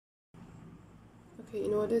Okay,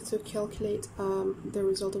 in order to calculate the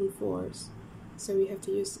resultant force, so we have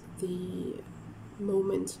to use the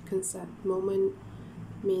moment concept. Moment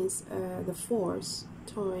means the force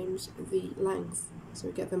times the length, so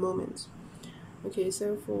we get the moment. Okay,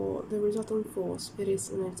 so for the resultant force, it is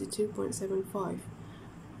 92.75,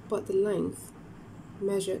 but the length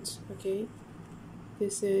measured, okay,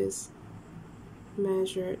 this is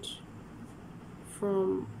measured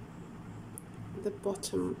from the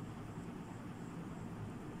bottom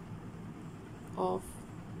of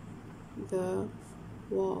the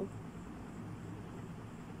wall.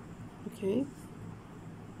 Okay,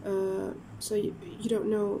 so you don't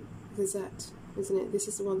know the Z, isn't it? This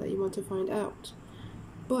is the one that you want to find out.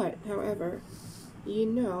 But however, you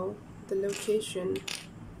know the location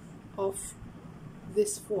of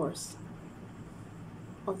this force,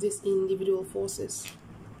 of these individual forces.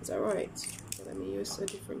 Is that right? So let me use a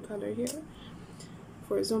different color here.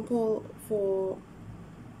 For example, for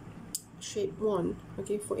shape 1,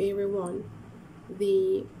 okay, for area 1,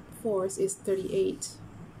 the force is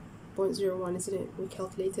 38.01, isn't it? We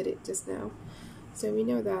calculated it just now. So we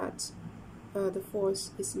know that the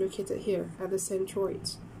force is located here at the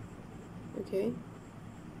centroid, okay,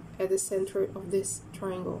 at the center of this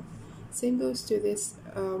triangle. Same goes to this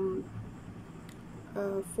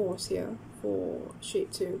force here for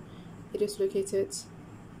shape 2. It is located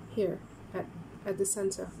here at the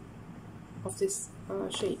center of this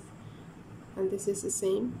shape, and this is the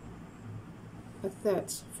same, a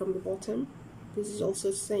third from the bottom. This is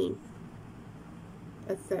also the same,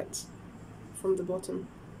 a third from the bottom.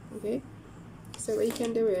 Okay, so what you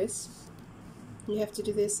can do is you have to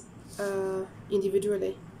do this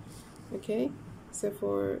individually. Okay, so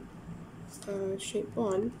for shape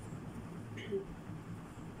 1,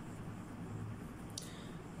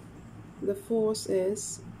 the force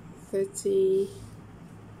is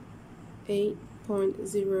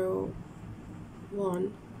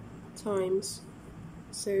 38.01 times,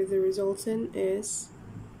 so the resultant is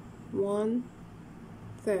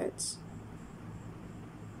 1/3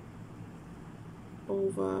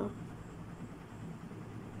 over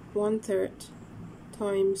 1/3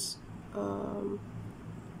 times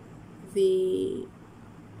the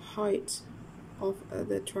height of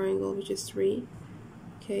the triangle, which is 3.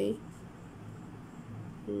 Okay,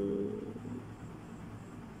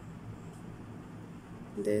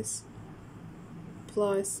 this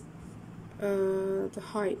plus the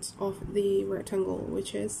height of the rectangle,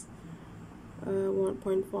 which is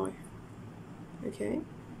 1.5. okay,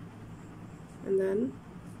 and then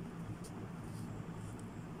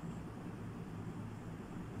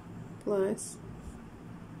plus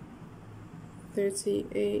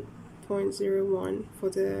 38.01 for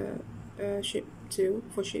the shape 2,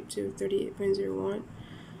 38.01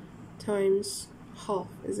 times half,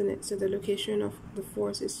 isn't it? So the location of the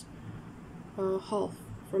force is half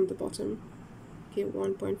from the bottom. Okay,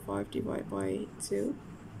 1.5 divided by 2.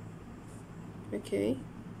 Okay,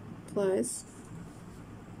 plus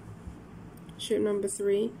shape number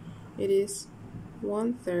 3, it is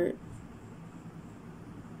 1/3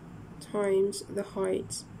 times the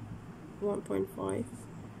height, 1.5,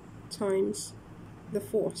 times the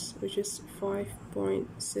force, which is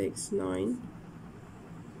 5.69.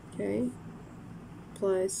 okay,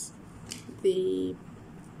 plus the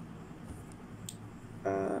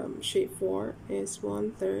shape 4 is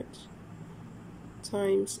 1/3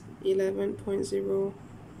 times 11.0,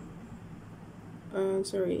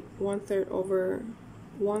 1/3 over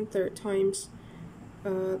 1/3 times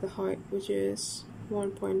the height, which is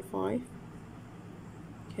 1.5,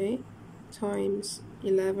 okay, times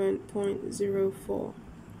 11.04.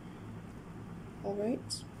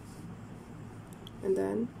 Alright, and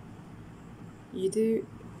then we do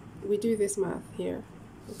this math here.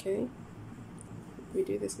 Okay, we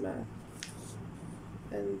do this math,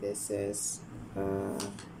 and this is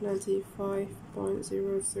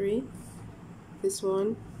 95.03. this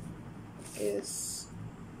one is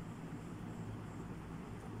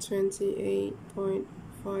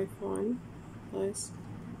 28.51, plus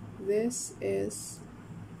this is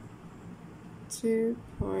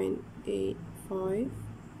 2.85,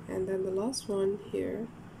 and then the last one here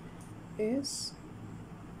is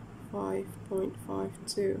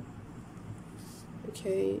 5.52.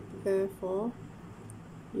 okay, therefore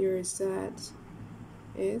your Z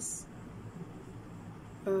is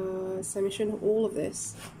summation of all of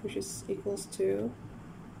this, which is equals to,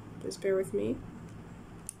 just bear with me,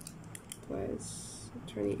 plus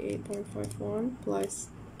 28.51 plus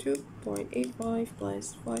 2.85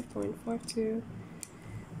 plus 5.52,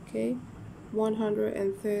 okay,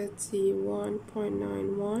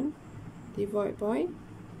 131.91 divided by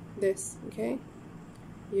this, okay,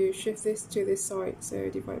 you shift this to this side, so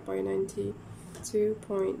divide by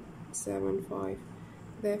 92.75.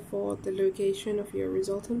 Therefore, the location of your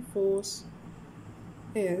resultant force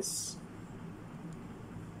is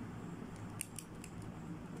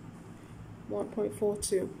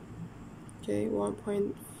 1.42. Okay,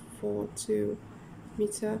 1.42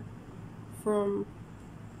 meter from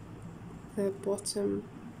the bottom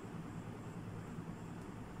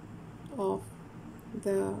of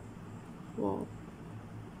the wall.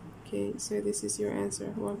 Okay, so this is your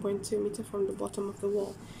answer, 1.2 meter from the bottom of the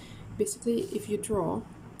wall. Basically, if you draw,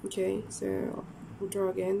 okay, so we'll draw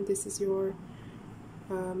again. This is your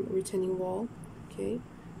retaining wall, okay,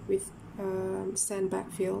 with sand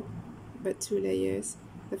backfill, but 2 layers.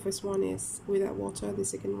 The first one is without water, the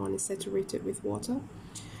second one is saturated with water.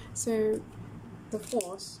 So the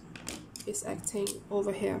force is acting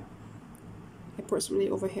over here, approximately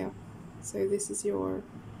over here. So this is your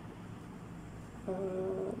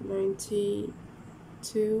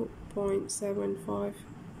 92.75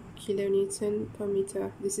 kilonewton per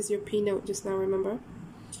meter. This is your P note just now, remember?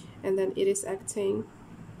 And then it is acting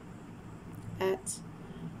at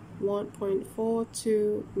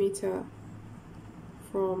 1.42 meter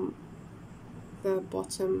from the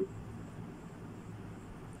bottom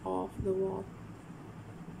of the wall.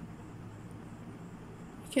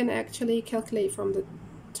 You can actually calculate from the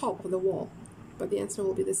top of the wall, but the answer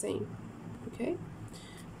will be the same. Okay,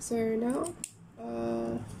 so now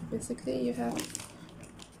basically you have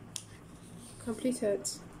completed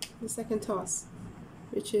the second task,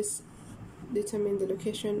 which is determine the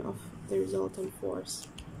location of the resultant force.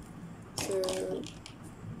 So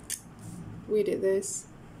we did this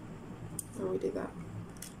and we did that,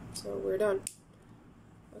 so we're done.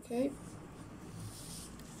 Okay,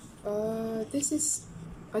 this is,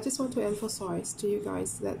 I just want to emphasize to you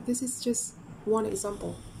guys that this is just one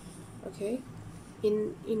example. Okay,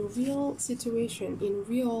 in real situation, in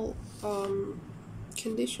real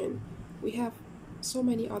condition, we have so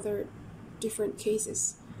many other different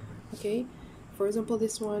cases. Okay, for example,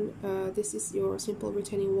 this one, this is your simple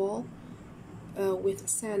retaining wall with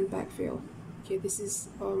sand backfill. Okay, this is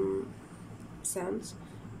sand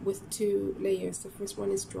with 2 layers. The first one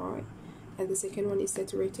is dry and the second one is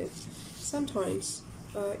saturated. Sometimes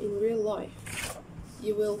in real life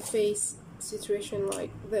you will face situation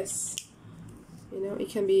like this. You know, it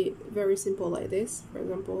can be very simple like this. For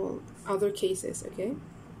example, other cases, okay,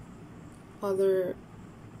 other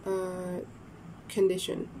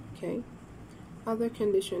condition, okay, other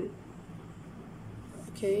condition,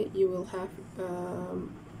 okay, you will have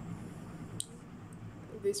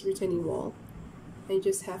this retaining wall and you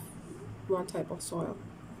just have one type of soil,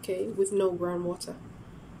 okay, with no groundwater.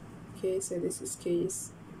 Okay, so this is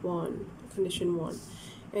case 1, condition 1.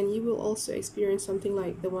 And you will also experience something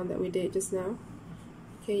like the one that we did just now.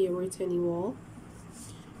 Okay, your retaining wall,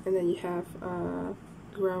 and then you have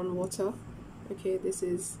groundwater. Okay, this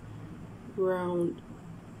is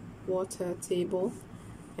groundwater table,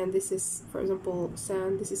 and this is, for example,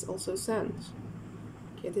 sand. This is also sand.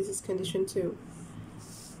 Okay, this is condition 2.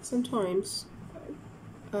 Sometimes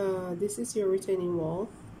this is your retaining wall.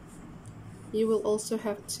 You will also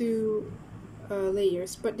have 2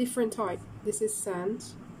 layers, but different type. This is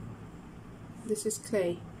sand, this is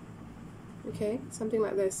clay. Okay, something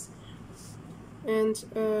like this. And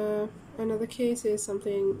another case is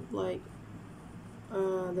something like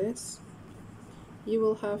this. You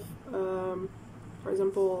will have for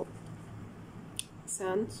example,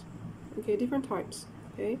 sand. Okay, different types.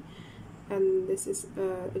 Okay, and this is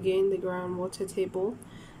again the groundwater table.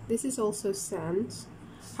 This is also sand.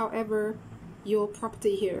 However, your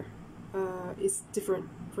property here is different.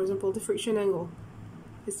 For example, the friction angle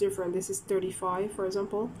is different. This is 35, for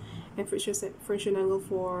example, and friction angle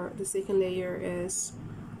for the second layer is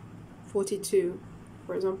 42,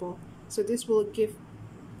 for example. So this will give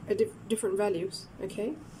a different values.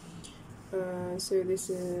 Okay, so this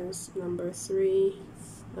is number 3,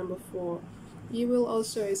 number 4. You will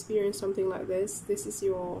also experience something like this. This is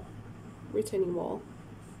your retaining wall.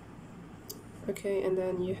 Okay, and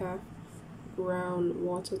then you have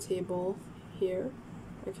groundwater table here.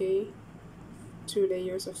 Okay, 2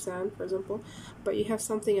 layers of sand, for example, but you have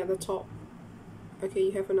something at the top. Okay,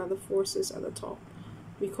 you have another forces at the top.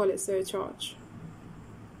 We call it surcharge.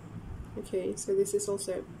 Okay, so this is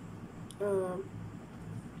also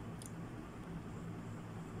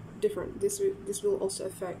different. This will also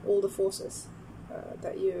affect all the forces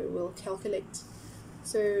that you will calculate.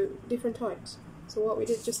 So different types. So what we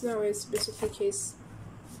did just now is basically case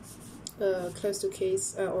close to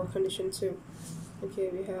case or condition 2. Okay,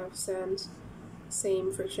 we have sand,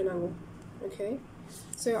 same friction angle. Okay,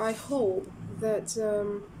 So I hope that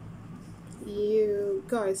you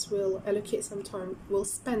guys will allocate some time, will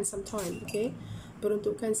spend some time, okay,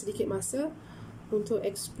 peruntukkan sedikit masa untuk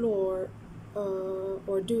explore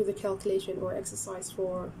or do the calculation or exercise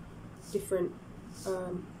for different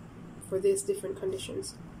for these different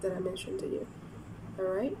conditions that I mentioned to you.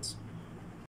 All right.